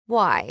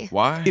Why?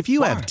 Why? If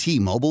you have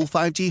T-Mobile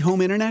 5G home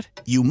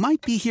internet, you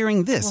might be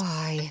hearing this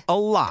Why? a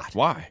lot.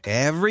 Why?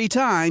 Every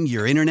time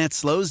your internet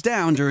slows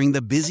down during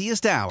the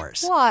busiest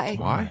hours. Why?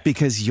 Why?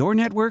 Because your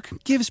network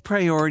gives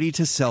priority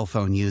to cell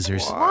phone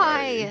users.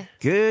 Why?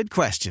 Good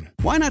question.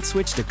 Why not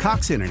switch to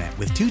Cox Internet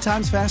with 2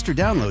 times faster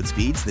download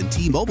speeds than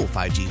T-Mobile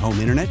 5G home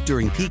internet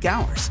during peak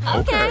hours?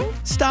 Okay.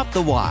 Stop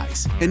the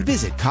whys and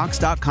visit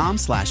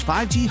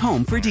cox.com/5G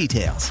home for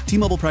details.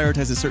 T-Mobile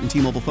prioritizes certain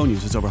T-Mobile phone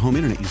users over home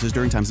internet users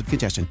during times of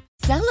congestion.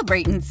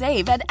 Celebrate and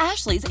save at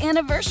Ashley's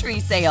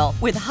Anniversary Sale.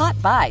 With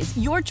Hot Buys,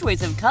 your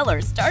choice of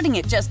colors starting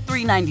at just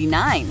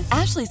 $3.99.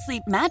 Ashley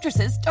Sleep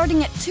mattresses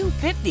starting at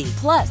 $2.50.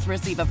 Plus,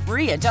 receive a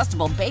free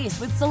adjustable base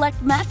with select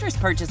mattress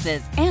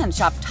purchases. And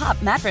shop top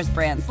mattress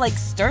brands like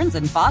Stearns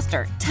 &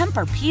 Foster,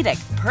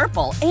 Tempur-Pedic,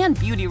 Purple, and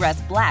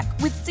Beautyrest Black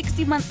with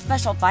 60-month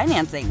special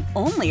financing.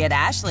 Only at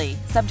Ashley.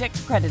 Subject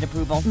to credit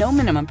approval. No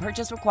minimum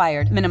purchase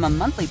required. Minimum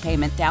monthly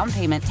payment, down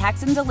payment,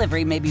 tax, and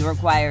delivery may be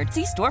required.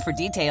 See store for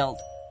details.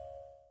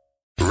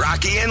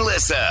 Rocky and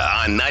Lissa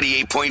on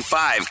 98.5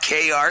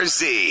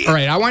 KRZ. All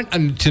right, I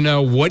want to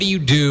know, what do you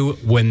do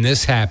when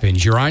this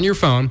happens? You're on your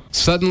phone,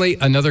 suddenly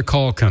another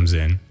call comes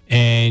in,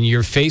 and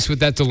you're faced with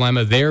that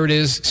dilemma. There it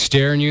is,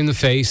 staring you in the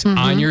face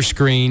on your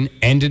screen.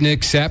 End and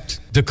accept,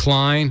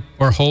 decline,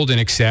 or hold and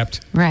accept.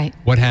 Right.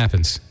 What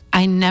happens?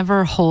 I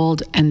never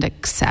hold and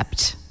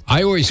accept.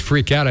 I always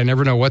freak out. I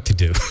never know what to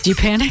do. Do you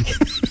panic?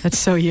 That's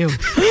so you.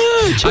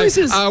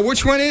 Choices.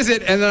 Which one is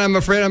it? And then I'm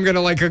afraid I'm going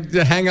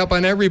to hang up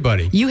on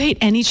everybody. You hate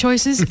any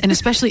choices, and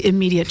especially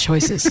immediate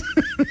choices.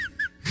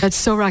 That's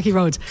so Rocky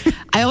Roads.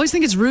 I always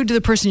think it's rude to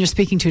the person you're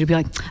speaking to be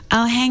like,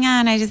 oh, hang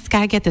on, I just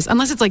got to get this.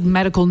 Unless it's like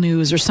medical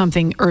news or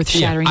something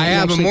earth-shattering. I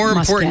have a more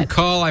important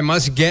call I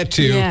must get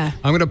to. Yeah.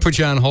 I'm going to put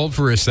you on hold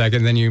for a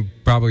second, then you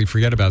probably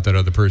forget about that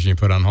other person you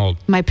put on hold.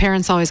 My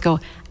parents always go,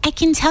 I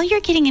can tell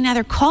you're getting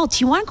another call. Do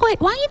you want to go ahead?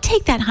 Why don't you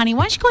take that, honey?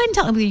 Why don't you go ahead and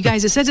tell you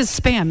guys? It says it's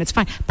spam. It's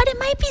fine. But it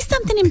might be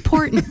something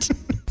important.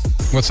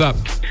 What's up?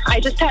 I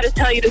just had to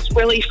tell you this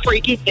really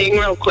freaky thing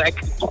real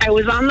quick. I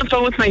was on the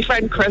phone with my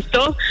friend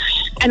Crystal,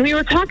 and we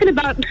were talking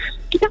about,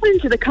 we got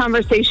into the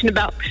conversation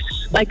about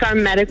like our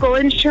medical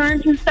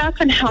insurance and stuff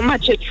and how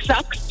much it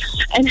sucks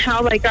and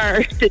how like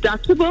our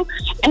deductible.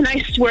 And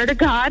I swear to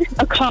God,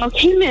 a call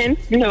came in,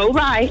 no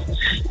lie.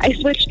 I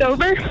switched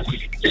over.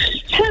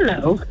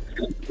 Hello.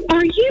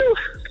 Are you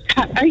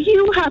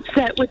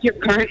upset with your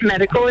current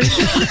medical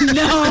insurance?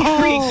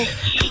 No.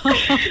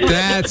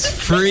 That's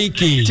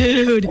freaky.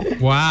 Dude.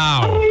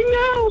 Wow. I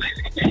know.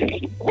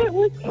 It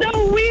was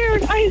so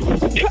weird.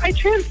 I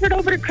transferred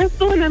over to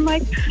Crystal, and I'm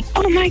like,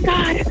 oh, my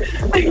God.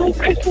 I'm like,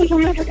 Crystal,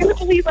 you're never going to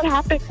believe what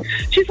happened.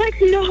 She's like,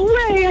 no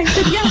way. I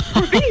said, yes,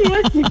 we're being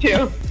listened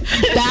to.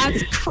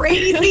 That's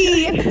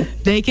crazy.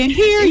 They can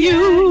hear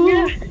you.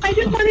 Yeah. I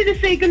just wanted to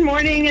say good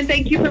morning and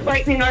thank you for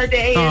brightening our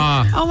day.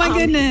 Oh, my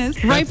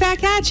goodness. Right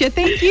back at you.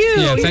 Thank you.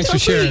 Yeah, thanks for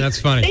sharing.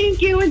 That's funny.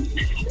 Thank you, and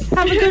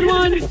have a good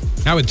one.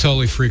 That would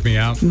totally freak me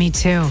out. Me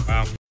too.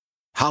 Wow.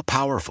 How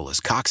powerful is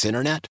Cox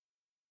Internet?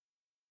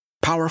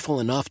 Powerful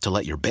enough to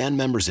let your band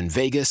members in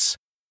Vegas,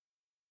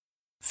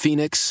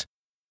 Phoenix,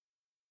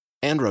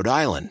 and Rhode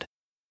Island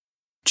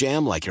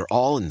jam like you're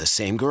all in the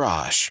same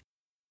garage.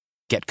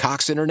 Get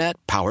Cox Internet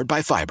powered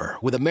by fiber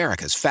with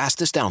America's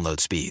fastest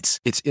download speeds.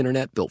 It's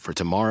internet built for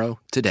tomorrow,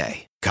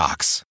 today.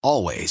 Cox,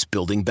 always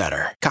building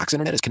better. Cox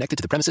Internet is connected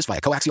to the premises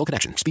via coaxial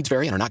connection. Speeds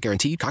vary and are not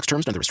guaranteed. Cox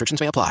terms and other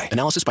restrictions may apply.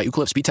 Analysis by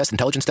Ookla Speed Test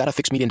Intelligence Data.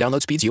 Fixed median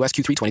download speeds. US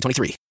Q3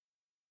 2023.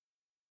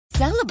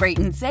 Celebrate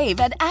and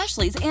save at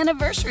Ashley's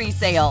Anniversary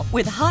Sale.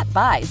 With Hot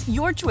Buys,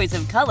 your choice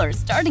of colors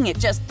starting at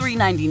just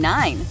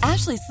 $3.99.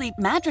 Ashley Sleep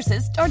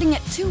mattresses starting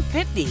at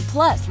 $2.50.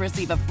 Plus,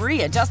 receive a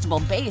free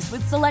adjustable base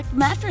with select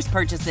mattress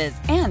purchases.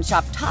 And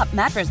shop top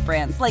mattress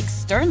brands like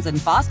Stearns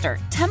 & Foster,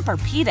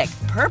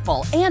 Tempur-Pedic,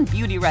 Purple, and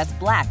Beautyrest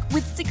Black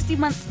with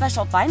 60-month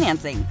special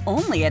financing.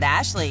 Only at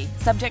Ashley.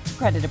 Subject to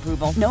credit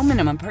approval. No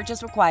minimum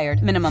purchase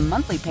required. Minimum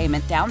monthly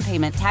payment, down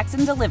payment, tax,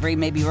 and delivery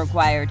may be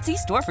required. See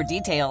store for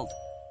details.